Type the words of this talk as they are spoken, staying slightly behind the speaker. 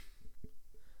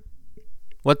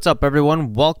What's up,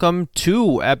 everyone? Welcome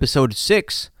to episode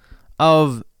 6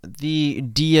 of the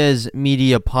Diaz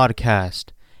Media Podcast.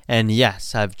 And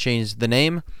yes, I've changed the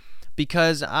name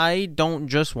because I don't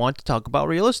just want to talk about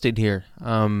real estate here.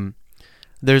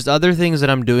 There's other things that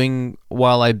I'm doing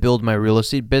while I build my real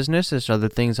estate business. There's other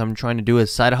things I'm trying to do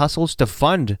as side hustles to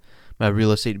fund my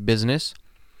real estate business.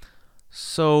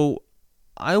 So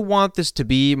I want this to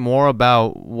be more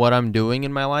about what I'm doing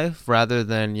in my life rather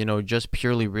than, just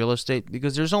purely real estate,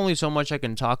 because there's only so much I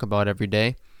can talk about every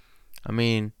day. I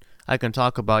mean, I can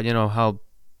talk about, how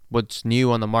what's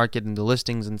new on the market and the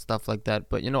listings and stuff like that.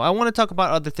 But, I want to talk about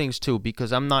other things too,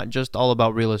 because I'm not just all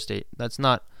about real estate.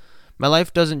 My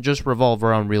life doesn't just revolve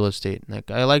around real estate.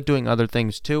 I like doing other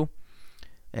things too.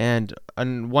 And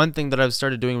one thing that I've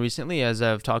started doing recently, as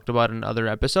I've talked about in other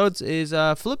episodes, is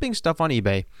flipping stuff on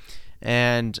eBay.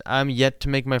 And I'm yet to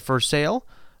make my first sale,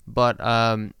 but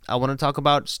I want to talk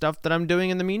about stuff that I'm doing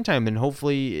in the meantime, and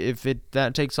hopefully if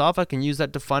that takes off, I can use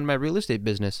that to fund my real estate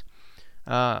business.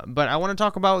 But I want to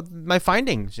talk about my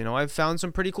findings. I've found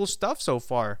some pretty cool stuff so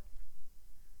far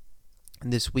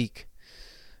this week,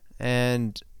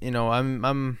 and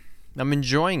I'm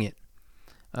enjoying it.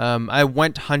 I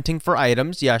went hunting for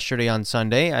items yesterday on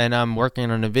Sunday, and I'm working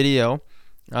on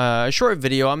a short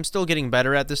video. I'm still getting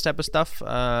better at this type of stuff,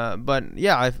 but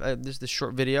yeah, there's this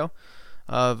short video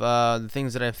of the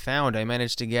things that I found. I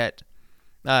managed to get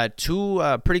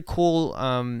two pretty cool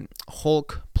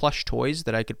Hulk plush toys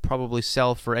that I could probably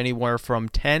sell for anywhere from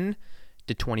 $10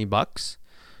 to $20.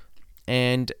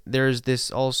 And there's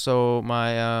this also,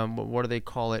 my what do they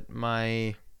call it?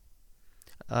 My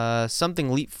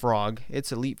something leapfrog.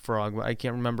 It's a leapfrog, but I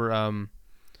can't remember.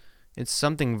 It's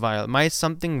something violet. My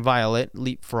something violet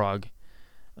leapfrog.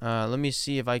 Let me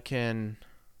see if I can.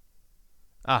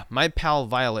 My pal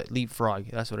violet leapfrog.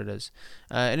 That's what it is.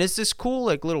 And it's this cool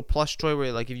little plush toy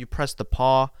where if you press the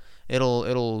paw,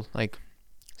 it'll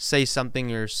say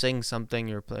something or sing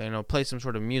something or play some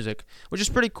sort of music, which is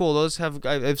pretty cool.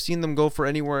 I've seen them go for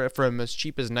anywhere from as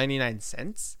cheap as 99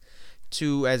 cents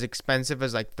to as expensive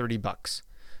as $30.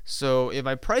 So if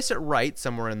I price it right,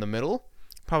 somewhere in the middle,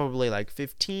 probably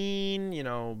 15,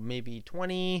 maybe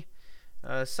 20,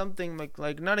 something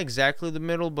like not exactly the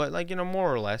middle, but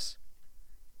more or less.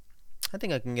 I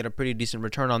think I can get a pretty decent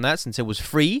return on that since it was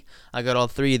free. I got all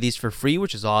 3 of these for free,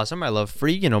 which is awesome. I love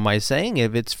free. My saying,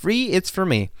 if it's free, it's for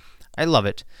me. I love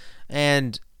it.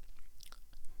 And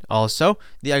also,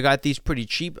 I got these pretty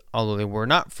cheap, although they were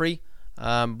not free,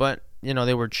 but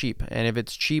they were cheap. And if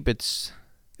it's cheap, it's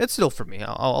still for me.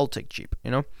 I'll take cheap,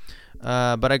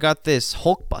 But I got this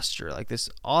Hulkbuster, this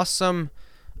awesome,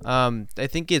 I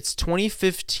think it's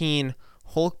 2015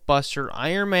 Hulkbuster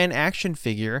Iron Man action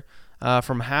figure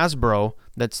from Hasbro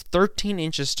that's 13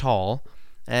 inches tall,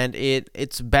 and it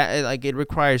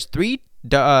requires three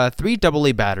AA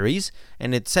batteries,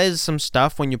 and it says some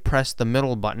stuff when you press the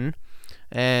middle button,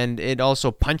 and it also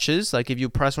punches. If you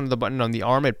press one of the button on the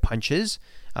arm, it punches,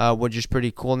 which is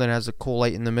pretty cool, and then it has a cool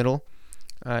light in the middle.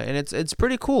 And it's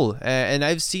pretty cool, and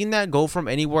I've seen that go from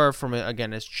anywhere from,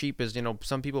 again, as cheap as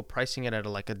some people pricing it at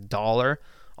 $1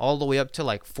 all the way up to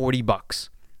 $40.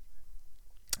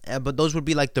 But those would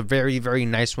be the very, very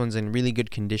nice ones in really good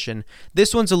condition.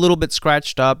 This one's a little bit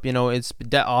scratched up. It's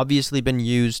obviously been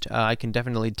used. I can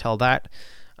definitely tell that.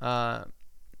 But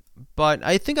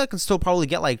I think I can still probably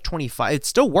get 25. It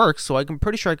still works, so I'm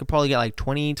pretty sure I could probably get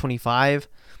 20, 25.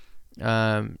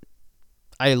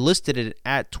 I listed it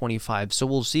at 25, so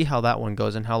we'll see how that one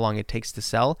goes and how long it takes to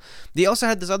sell. They also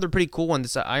had this other pretty cool one,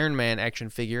 this Iron Man action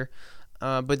figure,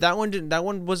 but that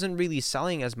one wasn't really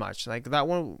selling as much. That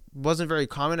one wasn't very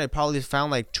common. I probably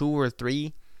found 2 or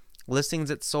 3 listings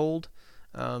that sold,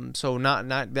 so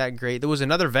not that great. There was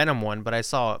another Venom one, but I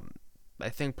saw, I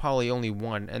think, probably only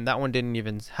one, and that one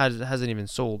hasn't even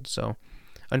sold. So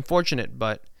unfortunate,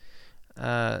 but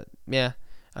yeah.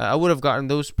 I would have gotten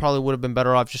those. Probably would have been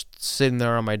better off just sitting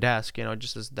there on my desk,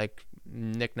 just as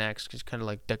knickknacks, just kind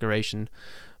of decoration.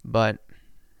 But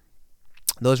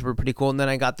those were pretty cool. And then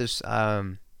I got this Nerf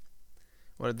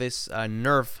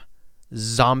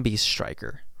zombie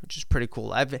striker, which is pretty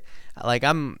cool. I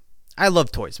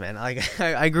love toys, man.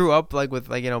 I grew up with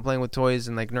playing with toys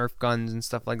and Nerf guns and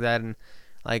stuff like that, and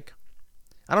I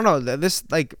don't know, this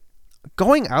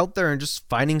going out there and just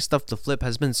finding stuff to flip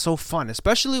has been so fun,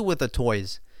 especially with the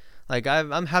toys.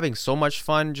 I'm having so much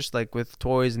fun just with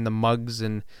toys and the mugs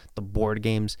and the board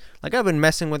games. I've been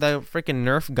messing with freaking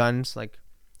Nerf guns.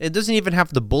 It doesn't even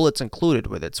have the bullets included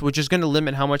with it, which is going to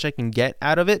limit how much I can get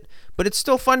out of it, but it's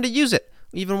still fun to use it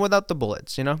even without the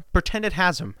bullets. Pretend it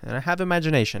has them, and I have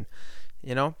imagination.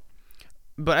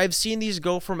 But I've seen these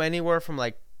go from anywhere from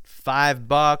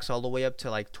 $5 all the way up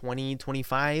to like 20,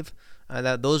 25.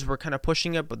 Those were kind of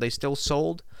pushing it, but they still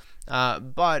sold.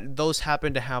 But those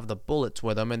happened to have the bullets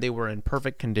with them, and they were in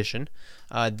perfect condition.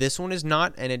 This one is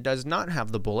not, and it does not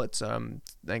have the bullets.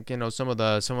 Like, some of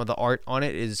the art on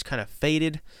it is kind of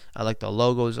faded. Like the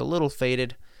logo is a little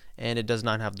faded, and it does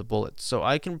not have the bullets. So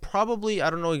I can probably, I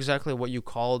don't know exactly what you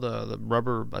call the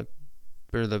rubber, like,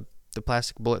 or the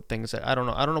plastic bullet things. I don't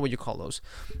know what you call those,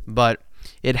 but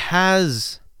it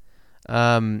has.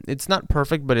 It's not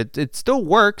perfect, but it still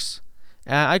works.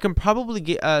 I can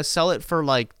probably sell it for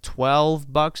like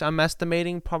 $12. I'm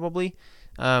estimating probably.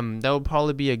 That would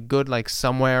probably be a good, like,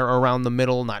 somewhere around the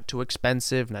middle, not too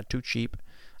expensive, not too cheap.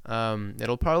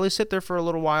 It'll probably sit there for a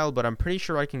little while, but I'm pretty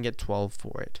sure I can get 12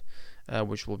 for it,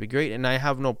 which will be great. And I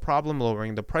have no problem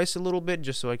lowering the price a little bit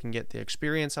just so I can get the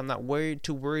experience. I'm not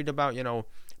too worried about,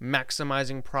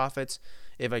 maximizing profits.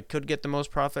 If I could get the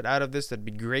most profit out of this, that'd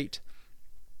be great.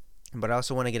 But I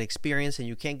also want to get experience, and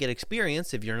you can't get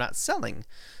experience if you're not selling.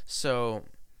 So,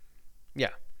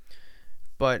 yeah.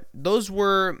 But those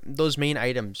were those main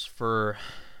items for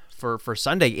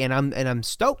Sunday, and I'm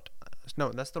stoked.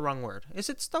 No, that's the wrong word. Is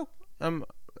it stoked? I'm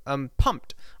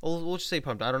pumped. We'll just say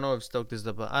pumped. I don't know if stoked is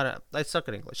I suck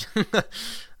at English.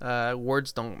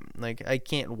 Words don't, like, I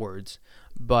can't words,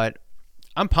 but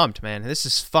I'm pumped, man. This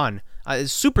is fun.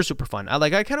 It's super, super fun.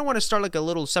 I kind of want to start like a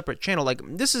little separate channel. Like,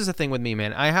 this is the thing with me,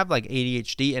 man. I have like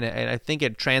ADHD, and I think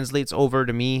it translates over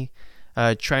to me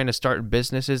trying to start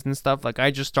businesses and stuff. Like,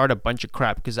 I just start a bunch of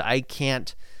crap because I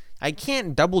can't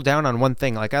double down on one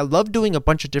thing. Like, I love doing a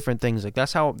bunch of different things. Like,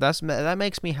 that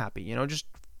makes me happy. Just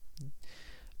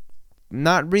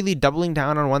not really doubling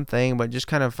down on one thing, but just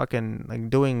kind of fucking like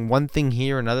doing one thing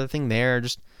here, another thing there.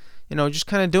 Just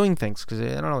kind of doing things because,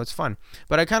 I don't know, it's fun.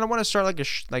 But I kind of want to start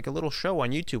like a little show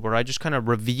on YouTube where I just kind of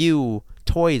review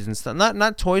toys and stuff.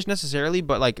 Not toys necessarily,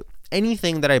 but like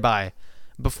anything that I buy.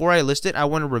 Before I list it, I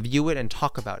want to review it and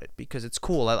talk about it because it's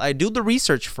cool. I do the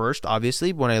research first,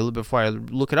 obviously, before I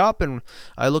look it up, and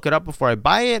I look it up before I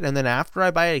buy it, and then after I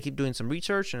buy it, I keep doing some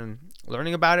research and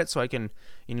learning about it so I can,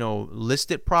 list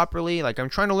it properly. Like, I'm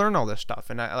trying to learn all this stuff,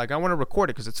 and I want to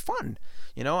record it because it's fun.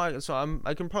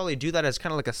 I can probably do that as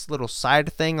kind of like a little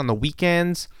side thing on the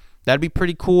weekends. That'd be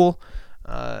pretty cool.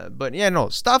 But yeah, no,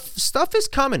 stuff is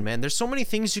coming, man. There's so many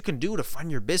things you can do to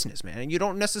fund your business, man. And you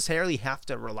don't necessarily have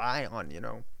to rely on,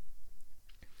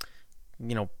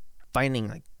 finding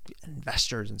like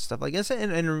investors and stuff like this.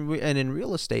 And in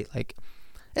real estate, like,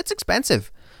 it's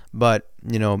expensive, but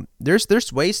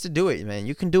there's ways to do it, man.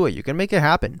 You can do it. You can make it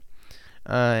happen.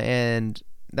 And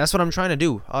that's what I'm trying to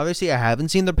do. Obviously, I haven't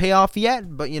seen the payoff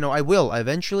yet, but I will.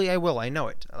 Eventually, I will. I know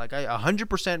it. Like, I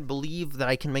 100% believe that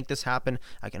I can make this happen.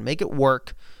 I can make it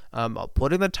work. I'll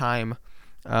put in the time,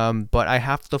 but I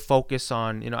have to focus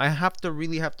on. I have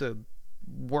to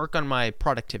work on my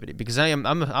productivity because I'm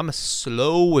a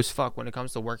slow as fuck when it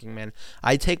comes to working, man.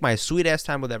 I take my sweet ass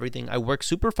time with everything. I work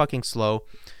super fucking slow.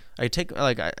 It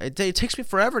takes me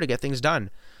forever to get things done,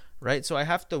 right? So I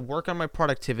have to work on my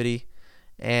productivity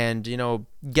and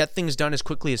get things done as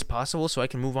quickly as possible so I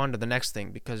can move on to the next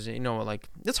thing because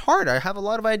it's hard. I have a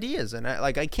lot of ideas and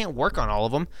I can't work on all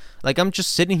of them. Like, I'm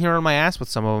just sitting here on my ass with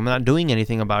some of them, not doing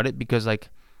anything about it because I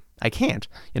can't.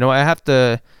 I have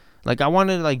to, I want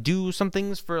to do some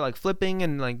things for flipping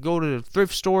and go to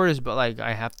thrift stores, but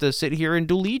I have to sit here and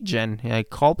do lead gen. I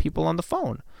call people on the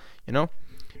phone,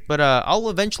 But I'll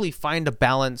eventually find a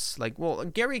balance.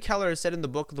 Gary Keller said in the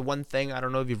book, The One Thing. I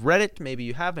don't know if you've read it. Maybe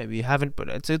you have, maybe you haven't, but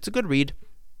it's a good read.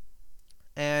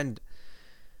 And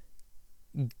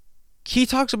he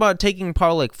talks about taking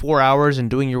probably 4 hours and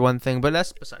doing your one thing, but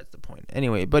that's besides the point.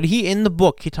 Anyway, but in the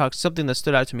book, he talks, something that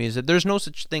stood out to me is that there's no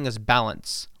such thing as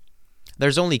balance.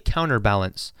 There's only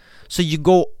counterbalance. So you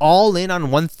go all in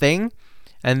on one thing,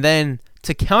 and then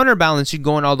to counterbalance, you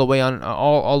go in all the way on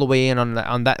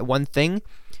that one thing.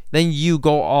 Then you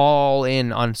go all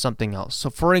in on something else. So,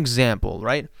 for example,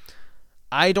 right,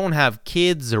 I don't have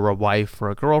kids or a wife or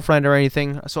a girlfriend or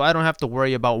anything, so I don't have to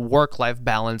worry about work-life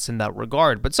balance in that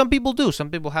regard. But some people do. Some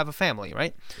people have a family,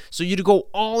 right? So you go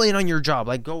all in on your job,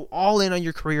 go all in on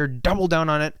your career, double down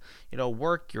on it,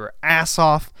 work your ass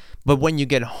off. But when you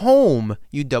get home,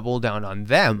 you double down on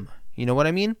them. You know what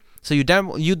I mean? So you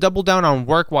double down on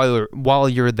work while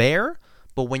you're there,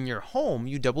 but when you're home,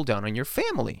 you double down on your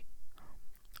family.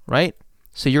 Right?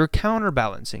 So you're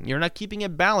counterbalancing. You're not keeping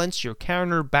it balanced, you're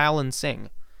counterbalancing.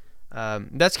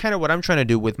 That's kind of what I'm trying to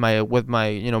do with my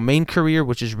main career,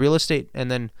 which is real estate, and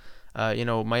then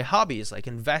my hobbies like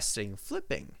investing,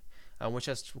 flipping, which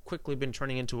has quickly been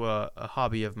turning into a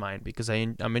hobby of mine because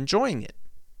I'm enjoying it.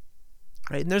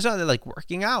 right? And there's other like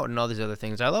working out and all these other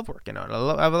things. I love working out.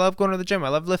 I love going to the gym. I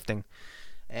love lifting,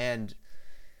 and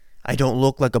I don't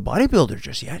look like a bodybuilder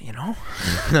just yet,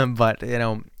 but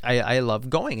I love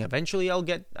going. Eventually, I'll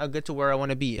get to where I want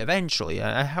to be. Eventually,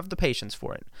 I have the patience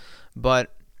for it,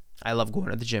 but I love going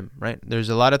to the gym. Right? There's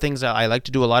a lot of things that I like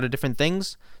to do. A lot of different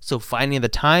things. So finding the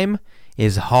time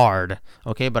is hard.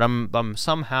 Okay, but I'm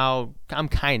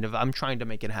trying to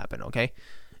make it happen. Okay,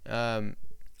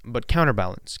 but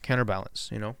counterbalance.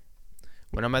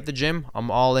 When I'm at the gym,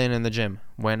 I'm all in the gym.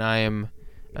 When I am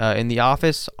in the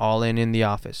office, all in the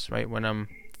office, right? When I'm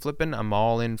flipping, I'm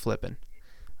all in flipping.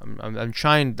 I'm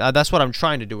trying. That's what I'm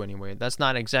trying to do anyway. That's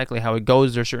not exactly how it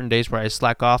goes. There are certain days where I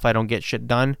slack off. I don't get shit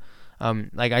done.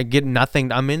 Like I get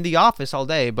nothing. I'm in the office all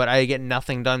day, but I get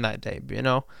nothing done that day.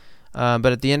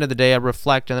 But at the end of the day, I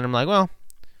reflect, and then I'm like, well,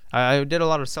 I did a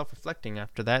lot of self-reflecting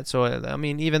after that. So I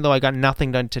mean, even though I got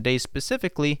nothing done today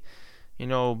specifically,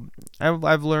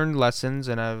 I've learned lessons,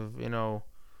 and I'll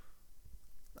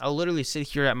literally sit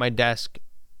here at my desk,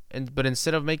 but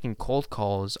instead of making cold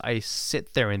calls, I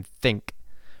sit there and think,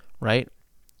 right?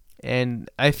 And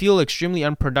I feel extremely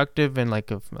unproductive and like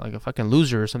a fucking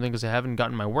loser or something because I haven't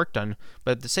gotten my work done.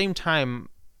 But at the same time,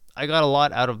 I got a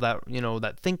lot out of that,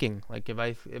 that thinking. Like if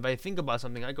I think about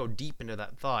something, I go deep into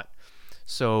that thought.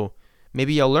 So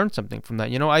maybe I'll learn something from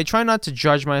that. I try not to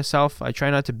judge myself. I try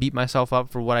not to beat myself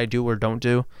up for what I do or don't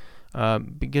do.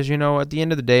 Because at the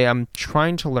end of the day, I'm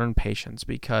trying to learn patience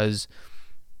because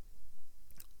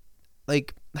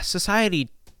like society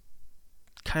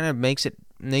kind of makes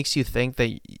you think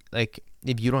that like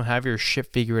if you don't have your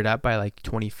shit figured out by like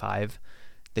 25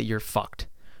 that you're fucked,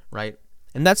 right?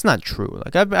 And that's not true.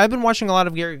 Like I've been watching a lot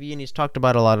of Gary Vee, and he's talked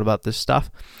about a lot about this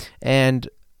stuff, and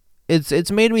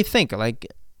it's made me think like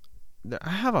I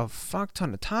have a fuck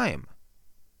ton of time,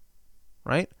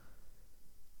 right?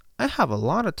 I have a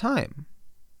lot of time.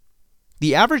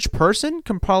 The average person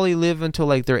can probably live until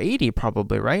like they're 80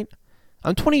 probably, right?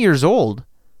 I'm 20 years old.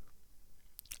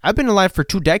 I've been alive for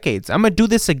 2 decades. I'm going to do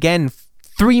this again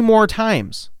 3 more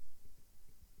times.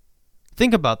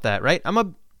 Think about that, right? I'm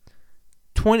a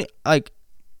 20 like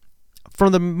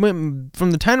from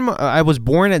the time I was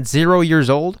born at 0 years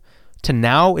old to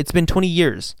now, it's been 20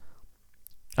 years.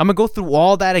 I'm going to go through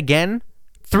all that again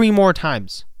 3 more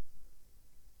times.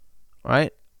 All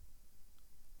right?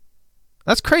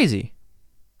 That's crazy.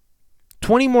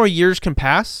 20 more years can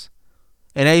pass,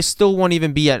 and I still won't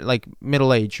even be at like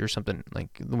middle age or something,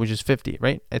 like which is 50,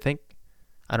 right? I think.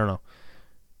 I don't know.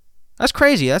 That's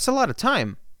crazy. That's a lot of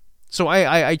time. So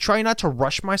I try not to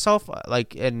rush myself,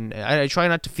 and I try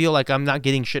not to feel like I'm not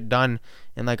getting shit done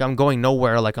and like I'm going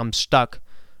nowhere, like I'm stuck,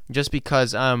 just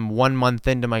because I'm 1 month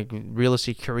into my real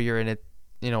estate career and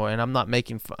and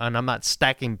I'm not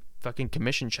stacking fucking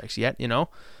commission checks yet,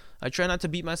 I try not to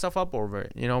beat myself up over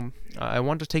it. I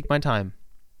want to take my time.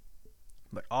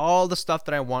 But all the stuff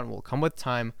that I want will come with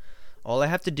time. All I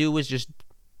have to do is just,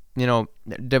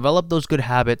 develop those good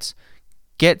habits,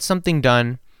 get something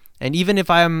done. And even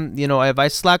if if I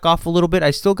slack off a little bit,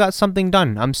 I still got something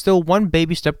done. I'm still one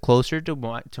baby step closer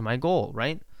to my goal,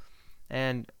 right?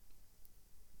 And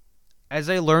as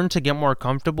I learn to get more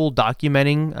comfortable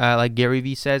documenting, like Gary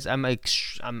Vee says, I'm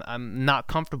not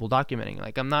comfortable documenting.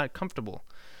 Like I'm not comfortable.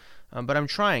 But I'm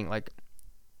trying. Like,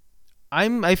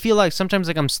 I feel like sometimes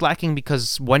like I'm slacking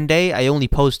because one day I only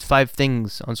post 5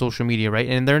 things on social media, right?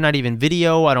 And they're not even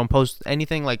video. I don't post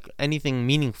anything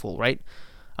meaningful, right?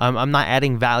 I'm not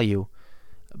adding value.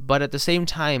 But at the same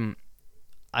time,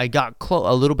 I got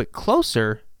a little bit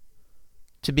closer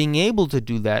to being able to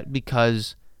do that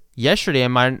because yesterday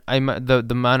the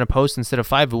amount of posts instead of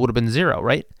 5, it would have been 0,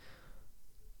 right?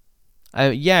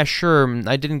 Yeah, sure,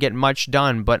 I didn't get much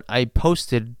done, but I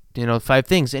posted 5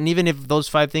 things. And even if those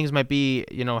 5 things might be,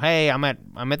 hey, I'm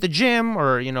at the gym,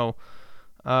 or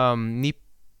me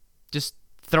just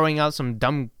throwing out some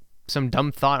dumb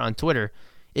thought on Twitter,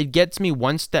 it gets me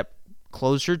one step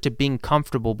closer to being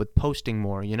comfortable with posting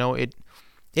more.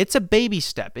 It's a baby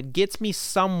step. It gets me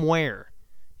somewhere,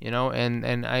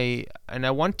 and I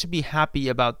want to be happy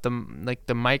about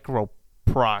the micro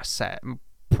progress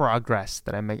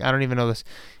that I make. I don't even know this.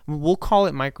 We'll call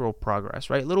it micro progress,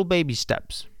 right? Little baby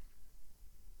steps.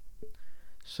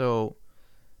 So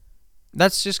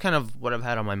that's just kind of what I've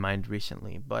had on my mind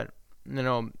recently. But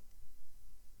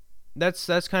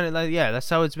that's kind of like, yeah, that's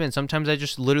how it's been. Sometimes I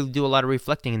just literally do a lot of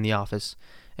reflecting in the office,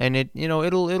 and it'll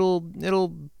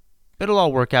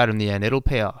all work out in the end. It'll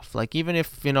pay off. Like even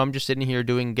if I'm just sitting here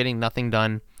getting nothing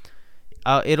done,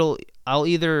 I'll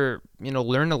either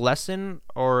learn a lesson,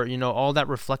 or all that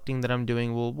reflecting that I'm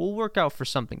doing will work out for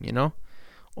something,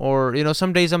 Or,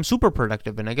 some days I'm super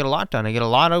productive and I get a lot done. I get a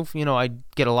lot of, I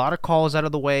get a lot of calls out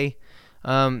of the way.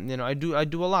 I do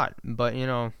a lot, but,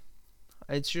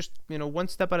 it's just, one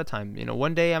step at a time.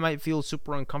 One day I might feel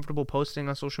super uncomfortable posting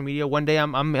on social media. One day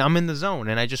I'm in the zone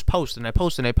and I just post and I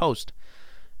post and I post.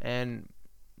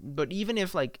 But even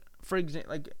if, like, for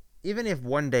example, like, even if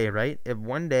one day, right? If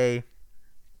one day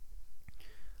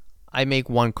I make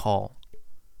one call,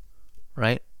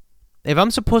 right? If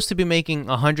I'm supposed to be making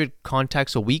 100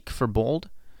 contacts a week for Bold,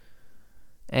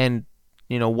 and,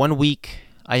 1 week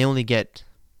I only get,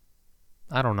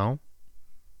 I don't know,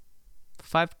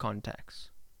 5 contacts,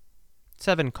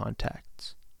 7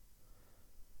 contacts.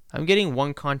 I'm getting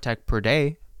 1 contact per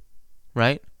day,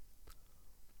 right?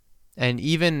 And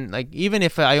even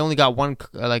if I only got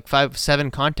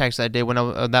 7 contacts that day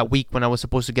that week when I was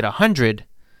supposed to get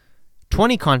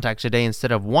 120 contacts a day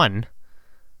instead of 1,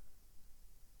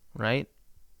 right?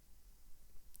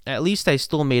 At least I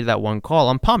still made that 1 call.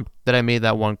 I'm pumped that I made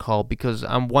that 1 call because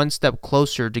I'm 1 step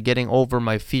closer to getting over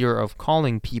my fear of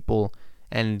calling people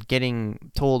and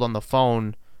getting told on the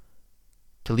phone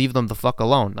to leave them the fuck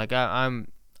alone.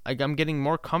 I'm getting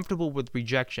more comfortable with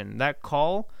rejection. That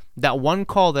 1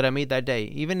 call that I made that day,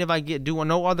 even if I do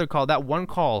no other call, that 1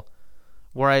 call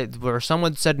where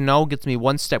someone said no gets me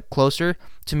 1 step closer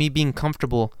to me being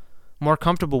more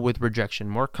comfortable with rejection,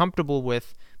 more comfortable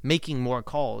with making more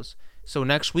calls. So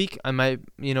next week I might,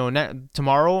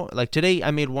 tomorrow, like today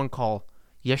I made 1 call.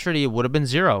 Yesterday it would have been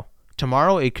 0.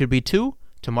 Tomorrow it could be 2.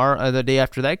 Tomorrow, the day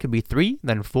after that could be 3,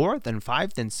 then 4, then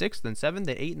 5, then 6, then 7,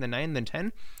 then 8, then 9, then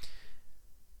 10.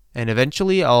 And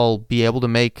eventually I'll be able to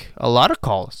make a lot of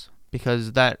calls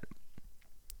because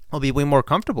I'll be way more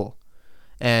comfortable.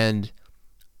 And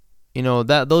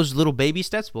that those little baby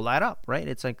steps will add up, right?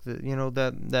 It's like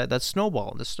the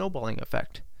snowballing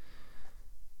effect.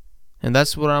 And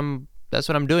that's what I'm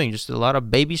doing. Just a lot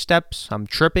of baby steps. I'm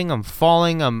tripping, I'm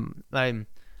falling,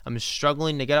 I'm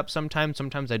struggling to get up sometimes.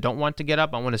 Sometimes I don't want to get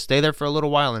up. I want to stay there for a little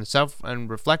while and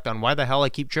reflect on why the hell I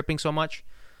keep tripping so much.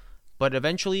 But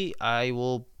eventually I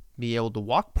will be able to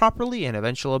walk properly, and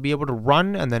eventually I'll be able to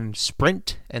run and then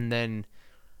sprint, and then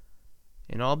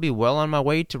I'll be well on my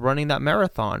way to running that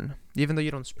marathon. Even though you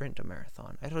don't sprint a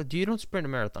marathon. You don't sprint a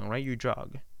marathon, right? You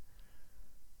jog.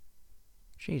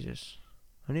 Jesus.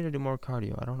 I need to do more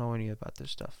cardio. I don't know any about this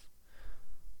stuff.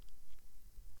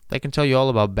 I can tell you all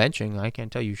about benching. I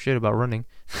can't tell you shit about running.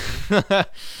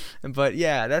 But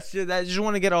yeah, I just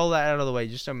want to get all that out of the way.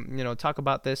 Just talk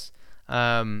about this.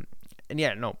 And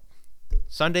yeah, no.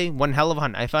 Sunday, one hell of a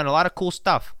hunt. I found a lot of cool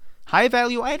stuff. High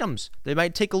value items. They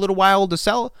might take a little while to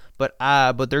sell, but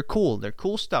they're cool. They're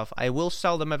cool stuff. I will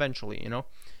sell them eventually,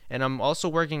 And I'm also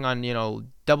working on,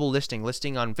 double listing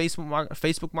on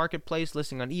Facebook Marketplace,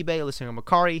 listing on eBay, listing on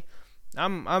Mercari.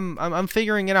 I'm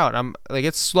figuring it out.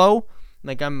 It's slow.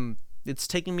 It's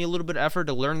taking me a little bit of effort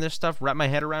to learn this stuff, wrap my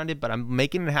head around it, but I'm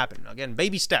making it happen. Again,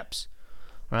 baby steps.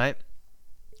 Right?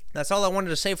 That's all I wanted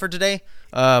to say for today.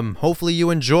 Hopefully you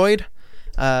enjoyed.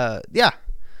 Yeah.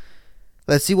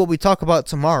 Let's see what we talk about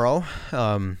tomorrow.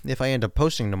 If I end up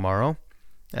posting tomorrow.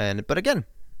 But again,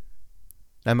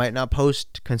 I might not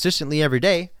post consistently every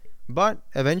day, but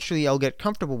eventually I'll get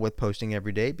comfortable with posting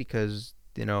every day because,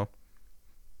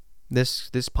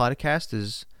 this podcast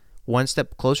is 1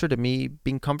 step closer to me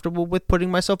being comfortable with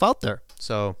putting myself out there.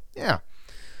 So, yeah.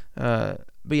 But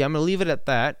yeah, I'm going to leave it at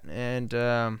that.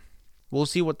 And we'll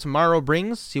see what tomorrow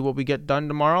brings. See what we get done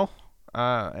tomorrow.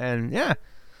 And yeah.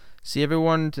 See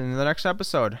everyone in the next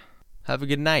episode. Have a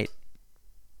good night.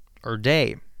 Or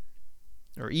day.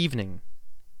 Or evening.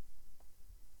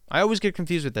 I always get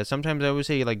confused with that. Sometimes I always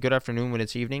say good afternoon when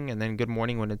it's evening. And then good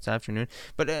morning when it's afternoon.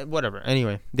 But whatever.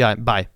 Anyway. Yeah, bye.